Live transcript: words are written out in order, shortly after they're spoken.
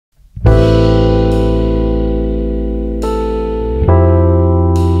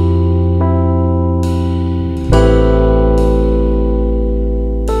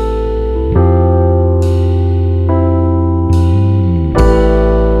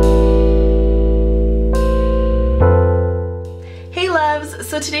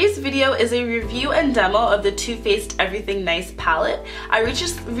today's video is a review and demo of the TooFaced Everything Nice palette. I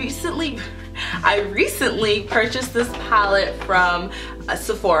recently purchased this palette from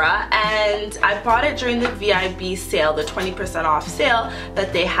Sephora, and I bought it during the VIB sale, the 20% off sale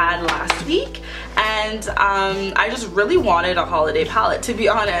that they had last week. And I just really wanted a holiday palette, to be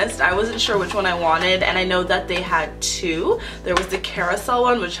honest. I wasn't sure which one I wanted, and I know that they had two. There was the carousel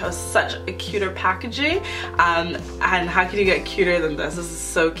one, which has such a cuter packaging, and how can you get cuter than this? This is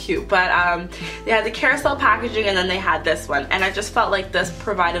so cute. But they had the carousel packaging, and then they had this one, and I just felt like this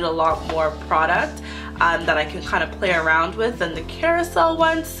provided a lot more product that I can kind of play around with than the carousel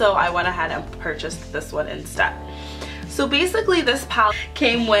one, so I went ahead and purchased this one instead. So basically this palette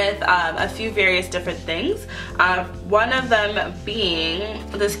came with a few various different things. One of them being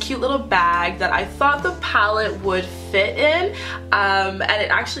this cute little bag that I thought the palette would fit in, and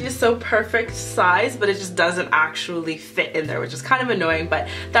it actually is so perfect size, but it just doesn't actually fit in there, which is kind of annoying, but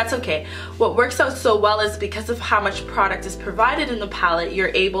that's okay. What works out so well is because of how much product is provided in the palette,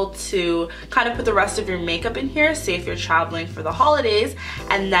 you're able to kind of put the rest of your makeup in here, say if you're traveling for the holidays,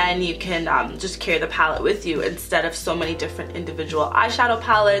 and then you can just carry the palette with you instead of so many different individual eyeshadow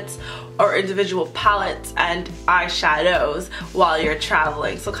palettes or individual palettes and eyeshadows while you're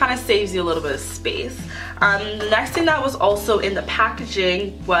traveling. So it kind of saves you a little bit of space. The next thing that was also in the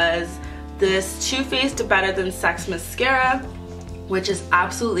packaging was this Too Faced Better Than Sex mascara, which is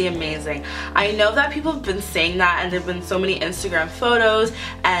absolutely amazing. I know that people have been saying that, and there have been so many Instagram photos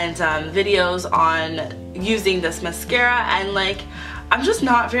and videos on using this mascara, and like, I'm just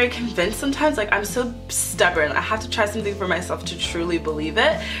not very convinced sometimes. Like, I'm so stubborn. I have to try something for myself to truly believe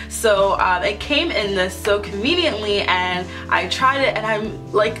it. So it came in this so conveniently, and I tried it, and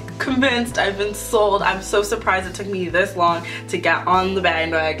I'm like convinced. I've been sold. I'm so surprised it took me this long to get on the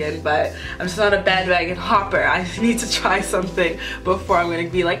bandwagon, but I'm just not a bandwagon hopper. I need to try something before I'm gonna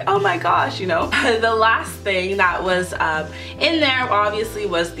be like, oh my gosh, you know. The last thing that was in there obviously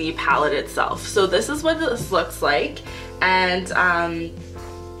was the palette itself. So this is what this looks like. And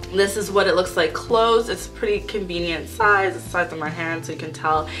this is what it looks like closed. It's a pretty convenient size. It's the size of my hand, so you can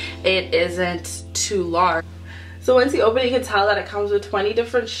tell it isn't too large. So once you open it, you can tell that it comes with 20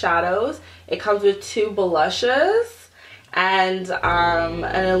 different shadows. It comes with 2 blushes and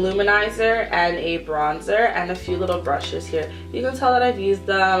an illuminizer and a bronzer and a few little brushes here. You can tell that I've used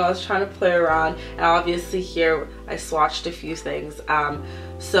them. I was trying to play around, and obviously here I swatched a few things.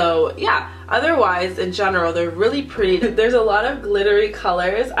 So yeah, otherwise in general they're really pretty. There's a lot of glittery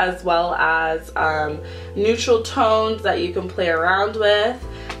colors as well as neutral tones that you can play around with.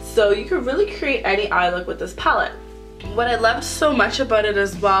 So you can really create any eye look with this palette. What I loved so much about it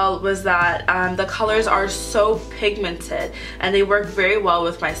as well was that the colors are so pigmented, and they work very well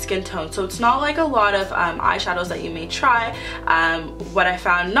with my skin tone. So it's not like a lot of eyeshadows that you may try. What I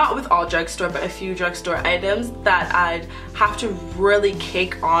found, not with all drugstore, but a few drugstore items, that I'd have to really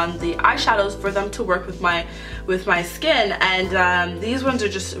cake on the eyeshadows for them to work with my skin, and these ones are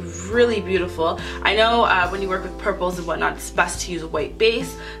just really beautiful. I know when you work with purples and whatnot, it's best to use a white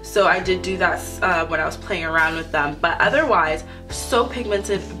base, so I did do that when I was playing around with them, but otherwise so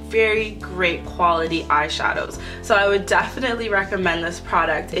pigmented, very great quality eyeshadows. So I would definitely recommend this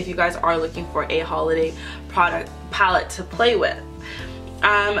product if you guys are looking for a holiday palette to play with.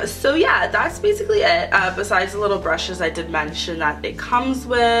 So yeah, that's basically it. Besides the little brushes I did mention that it comes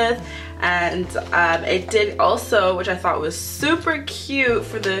with, and it did also, which I thought was super cute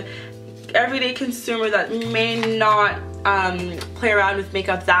for the everyday consumer that may not play around with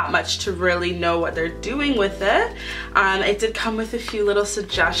makeup that much to really know what they're doing with it. It did come with a few little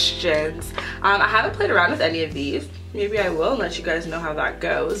suggestions. I haven't played around with any of these. Maybe I will and let you guys know how that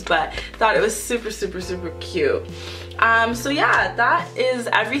goes, but thought it was super cute. So yeah, that is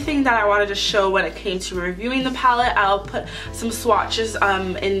everything that I wanted to show when it came to reviewing the palette. I'll put some swatches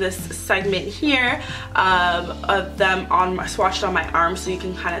in this segment here of them swatched on my arm, so you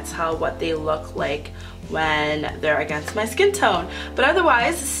can kind of tell what they look like when they're against my skin tone. But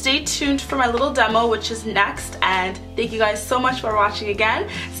otherwise, stay tuned for my little demo, which is next, and thank you guys so much for watching again.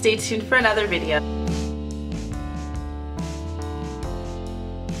 Stay tuned for another video.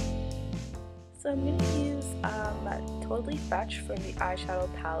 So I'm going to use Totally Fetch for the eyeshadow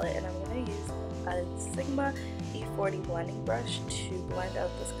palette, and I'm going to use a Sigma E40 blending brush to blend out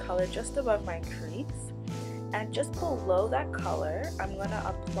this color just above my crease. And just below that color, I'm going to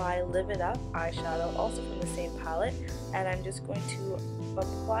apply Live It Up eyeshadow, also from the same palette, and I'm just going to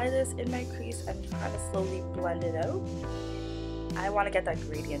apply this in my crease and kind of slowly blend it out. I want to get that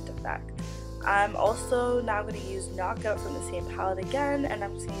gradient effect. I'm also now going to use Knockout from the same palette again, and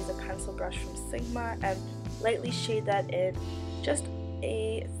I'm just going to use a pencil brush from Sigma and lightly shade that in just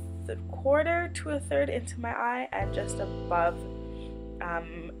a quarter to a third into my eye and just above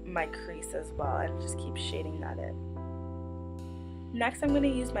my crease as well, and just keep shading that in. Next, I'm going to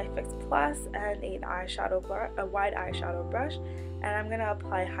use my Fix Plus and a wide eyeshadow brush, and I'm going to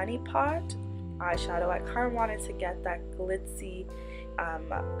apply Honey Pot eyeshadow. I kind of wanted to get that glitzy,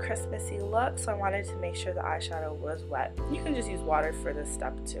 Christmassy look, so I wanted to make sure the eyeshadow was wet. You can just use water for this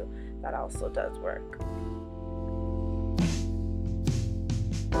step too. That also does work.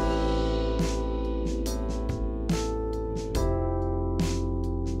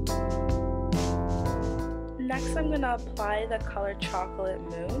 Next, I'm going to apply the color Chocolate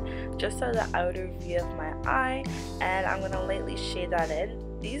Moon just to the outer V of my eye, and I'm going to lightly shade that in.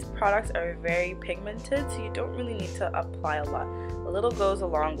 These products are very pigmented, so you don't really need to apply a lot. A little goes a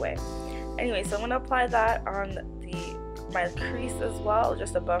long way. Anyway, so I'm going to apply that on my crease as well,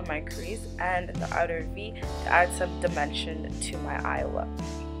 just above my crease and the outer V, to add some dimension to my eye look.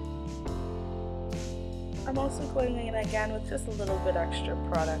 I'm also going in again with just a little bit extra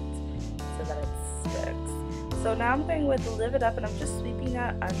product so that it sticks. So now I'm going with Live It Up, and I'm just sweeping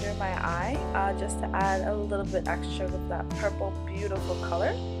that under my eye just to add a little bit extra with that purple beautiful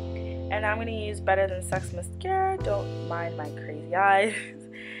color. And I'm going to use Better Than Sex mascara. Don't mind my crazy eyes.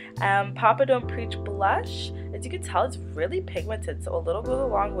 Papa Don't Preach blush. As you can tell, it's really pigmented, so a little goes a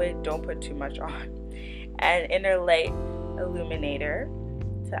long way. Don't put too much on. And Inner Light illuminator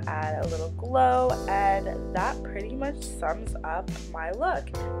to add a little glow, and that pretty much sums up my look.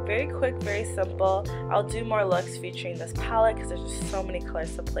 Very quick, very simple. I'll do more looks featuring this palette because there's just so many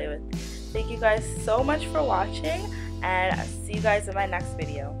colors to play with. Thank you guys so much for watching, and I'll see you guys in my next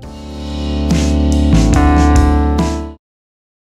video.